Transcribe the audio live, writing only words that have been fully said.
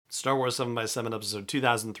Star Wars 7 by 7 episode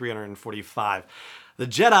 2345. The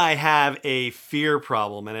Jedi have a fear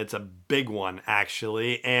problem, and it's a big one,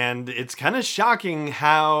 actually, and it's kind of shocking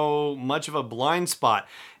how much of a blind spot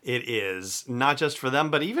it is, not just for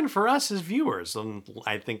them, but even for us as viewers, and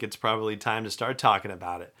I think it's probably time to start talking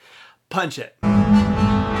about it. Punch it.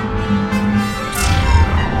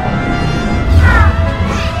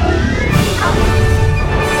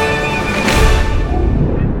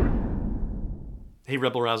 Hey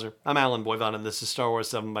Rebel Rouser, I'm Alan Boyvon and this is Star Wars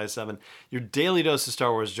 7 by 7, your daily dose of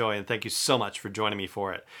Star Wars joy, and thank you so much for joining me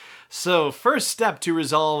for it. So, first step to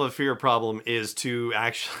resolve a fear problem is to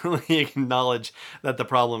actually acknowledge that the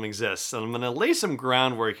problem exists. And I'm going to lay some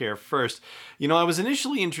groundwork here first. You know, I was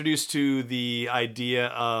initially introduced to the idea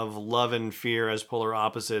of love and fear as polar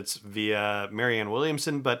opposites via Marianne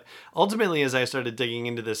Williamson, but ultimately as I started digging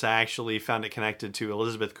into this, I actually found it connected to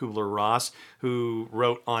Elizabeth Kubler-Ross, who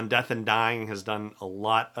wrote On Death and Dying, has done a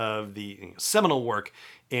lot of the seminal work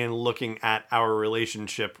in looking at our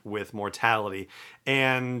relationship with mortality.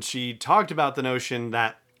 And she talked about the notion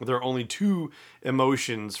that there are only two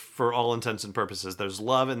emotions for all intents and purposes. There's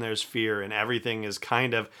love and there's fear, and everything is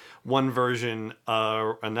kind of one version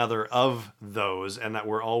or another of those, and that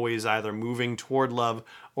we're always either moving toward love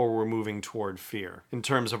or we're moving toward fear in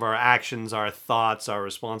terms of our actions, our thoughts, our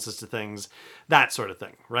responses to things, that sort of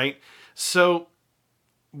thing, right? So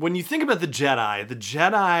when you think about the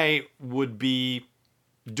Jedi would be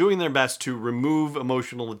doing their best to remove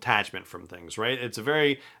emotional attachment from things, right? It's a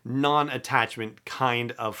very non-attachment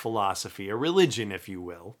kind of philosophy, a religion, if you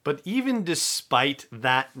will. But even despite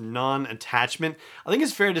that non-attachment, I think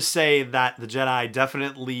it's fair to say that the Jedi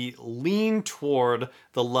definitely lean toward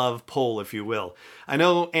the love pole, if you will. I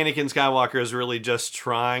know Anakin Skywalker is really just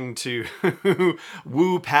trying to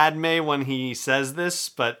woo Padme when he says this,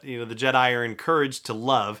 but you know, the Jedi are encouraged to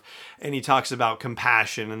love, and he talks about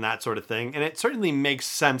compassion and that sort of thing, and it certainly makes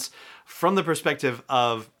sense from the perspective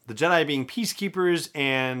of the Jedi being peacekeepers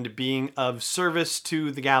and being of service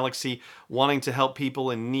to the galaxy, wanting to help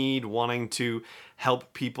people in need, wanting to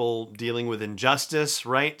help people dealing with injustice,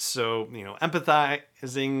 right? So, you know,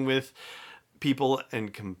 empathizing with people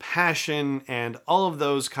and compassion and all of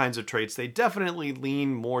those kinds of traits, they definitely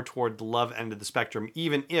lean more toward the love end of the spectrum,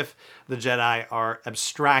 even if the Jedi are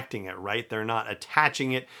abstracting it, right? They're not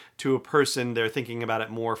attaching it to a person. They're thinking about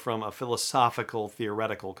it more from a philosophical,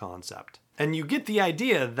 theoretical concept. And you get the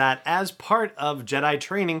idea that as part of Jedi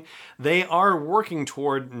training, they are working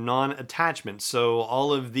toward non-attachment. So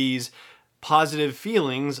all of these positive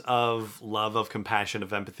feelings of love, of compassion,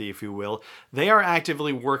 of empathy, if you will, they are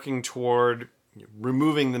actively working toward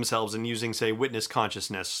removing themselves and using, say, witness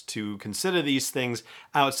consciousness to consider these things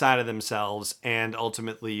outside of themselves and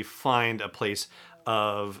ultimately find a place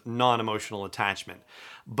of non-emotional attachment.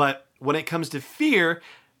 But when it comes to fear,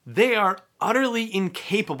 they are utterly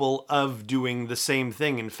incapable of doing the same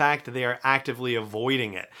thing. In fact, they are actively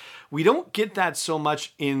avoiding it. We don't get that so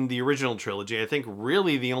much in the original trilogy. I think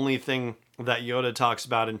really the only thing that Yoda talks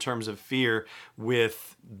about in terms of fear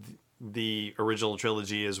with the original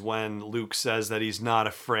trilogy is when Luke says that he's not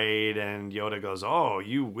afraid and Yoda goes, "Oh,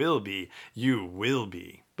 you will be.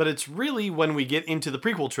 But it's really when we get into the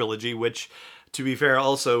prequel trilogy, which, to be fair,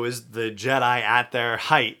 also is the Jedi at their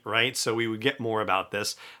height, right? So we would get more about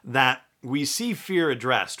this, that we see fear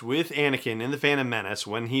addressed with Anakin in The Phantom Menace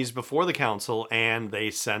when he's before the council and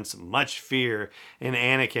they sense much fear in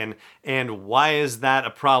Anakin. And why is that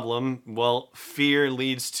a problem? Well, fear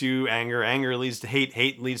leads to anger, anger leads to hate,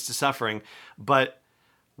 hate leads to suffering. But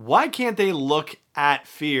why can't they look at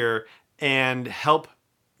fear and help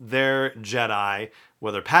their Jedi,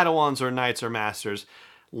 whether Padawans or Knights or Masters,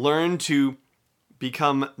 learn to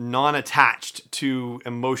become non-attached to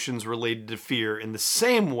emotions related to fear in the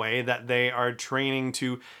same way that they are training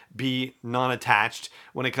to be non-attached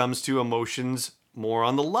when it comes to emotions more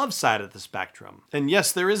on the love side of the spectrum. And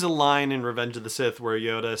yes, there is a line in Revenge of the Sith where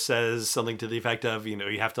Yoda says something to the effect of, you know,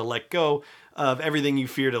 you have to let go of everything you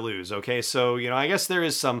fear to lose, okay? So, you know, I guess there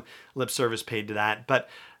is some lip service paid to that, but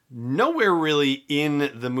nowhere really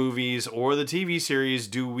in the movies or the TV series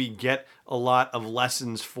do we get a lot of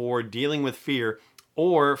lessons for dealing with fear,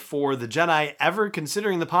 or for the Jedi ever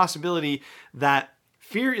considering the possibility that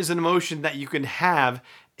fear is an emotion that you can have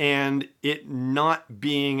and it not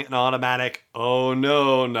being an automatic, oh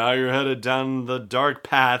no, now you're headed down the dark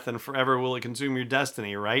path and forever will it consume your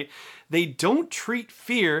destiny, right? They don't treat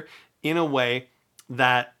fear in a way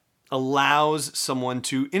that allows someone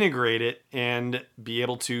to integrate it and be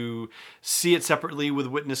able to see it separately with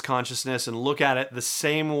witness consciousness and look at it the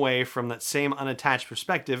same way from that same unattached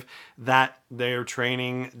perspective that they're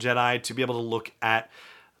training Jedi to be able to look at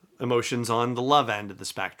emotions on the love end of the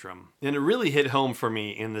spectrum. And it really hit home for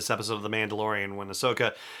me in this episode of The Mandalorian when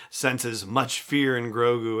Ahsoka senses much fear in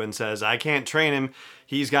Grogu and says, I can't train him.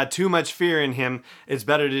 He's got too much fear in him. It's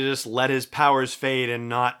better to just let his powers fade and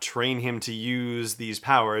not train him to use these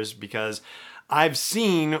powers, because I've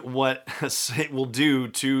seen what it will do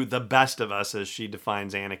to the best of us, as she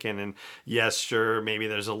defines Anakin. And yes, sure, maybe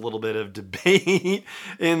there's a little bit of debate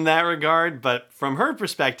in that regard, but from her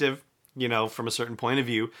perspective, from a certain point of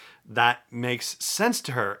view, that makes sense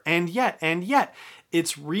to her. And yet,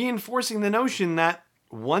 it's reinforcing the notion that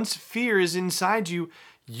once fear is inside you,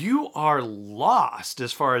 you are lost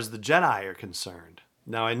as far as the Jedi are concerned.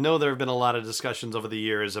 Now, I know there have been a lot of discussions over the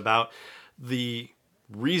years about the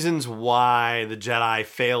reasons why the Jedi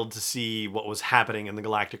failed to see what was happening in the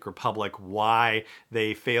Galactic Republic, why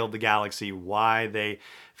they failed the galaxy, why they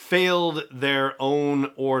failed their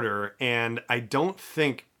own order. And I don't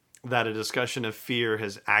think that a discussion of fear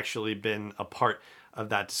has actually been a part of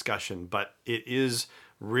that discussion, but it is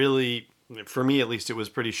really, for me at least, it was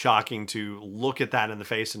pretty shocking to look at that in the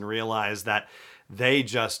face and realize that they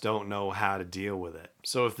just don't know how to deal with it.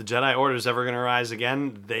 So if the Jedi Order is ever going to rise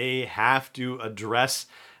again, they have to address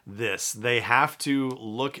this. They have to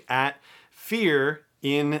look at fear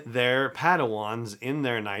in their Padawans, in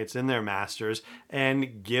their knights, in their masters,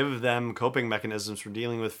 and give them coping mechanisms for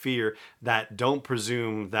dealing with fear that don't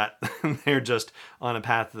presume that they're just on a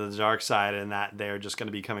path to the dark side and that they're just going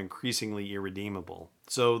to become increasingly irredeemable.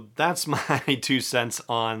 So that's my 2 cents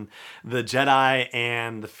on the Jedi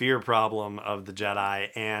and the fear problem of the Jedi.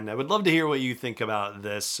 And I would love to hear what you think about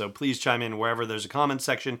this. So please chime in wherever there's a comment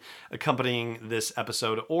section accompanying this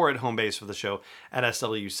episode, or at home base for the show at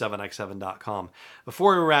sw7x7.com.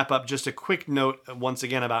 Before we wrap up, just a quick note once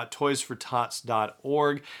again about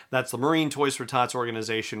toysfortots.org. That's the Marine Toys for Tots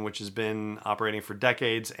organization, which has been operating for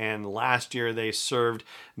decades. And last year they served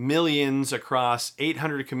millions across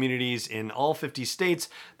 800 communities in all 50 states,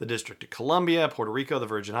 the District of Columbia, Puerto Rico, the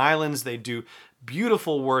Virgin Islands. They do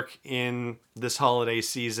beautiful work in this holiday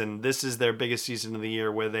season. This is their biggest season of the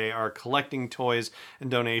year, where they are collecting toys and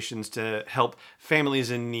donations to help families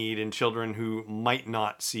in need and children who might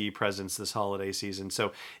not see presents this holiday season.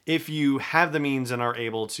 So if you have the means and are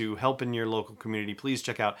able to help in your local community, please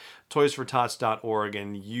check out toysfortots.org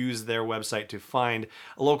and use their website to find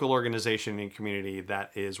a local organization and community that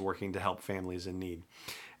is working to help families in need.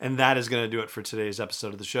 And that is going to do it for today's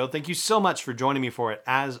episode of the show. Thank you so much for joining me for it,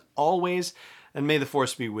 as always, and may the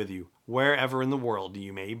Force be with you, wherever in the world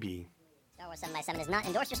you may be. Star Wars 7x7 is not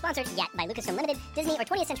endorsed or sponsored yet by Lucasfilm Limited, Disney, or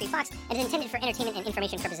 20th Century Fox, and is intended for entertainment and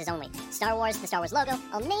information purposes only. Star Wars, the Star Wars logo,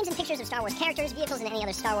 all names and pictures of Star Wars characters, vehicles, and any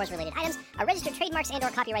other Star Wars-related items are registered trademarks and/or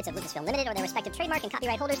copyrights of Lucasfilm Limited or their respective trademark and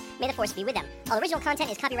copyright holders. May the Force be with them. All original content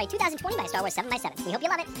is copyright 2020 by Star Wars 7x7. We hope you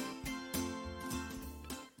love it.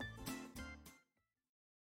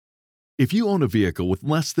 If you own a vehicle with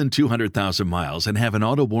less than 200,000 miles and have an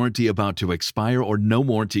auto warranty about to expire or no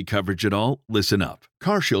warranty coverage at all, listen up.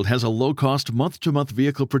 CarShield has a low-cost month-to-month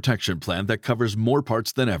vehicle protection plan that covers more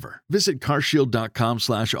parts than ever. Visit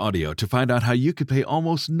carshield.com/audio to find out how you could pay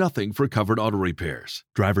almost nothing for covered auto repairs.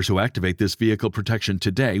 Drivers who activate this vehicle protection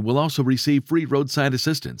today will also receive free roadside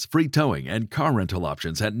assistance, free towing, and car rental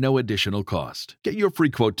options at no additional cost. Get your free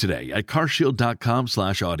quote today at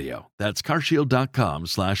carshield.com/audio. That's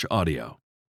carshield.com/audio.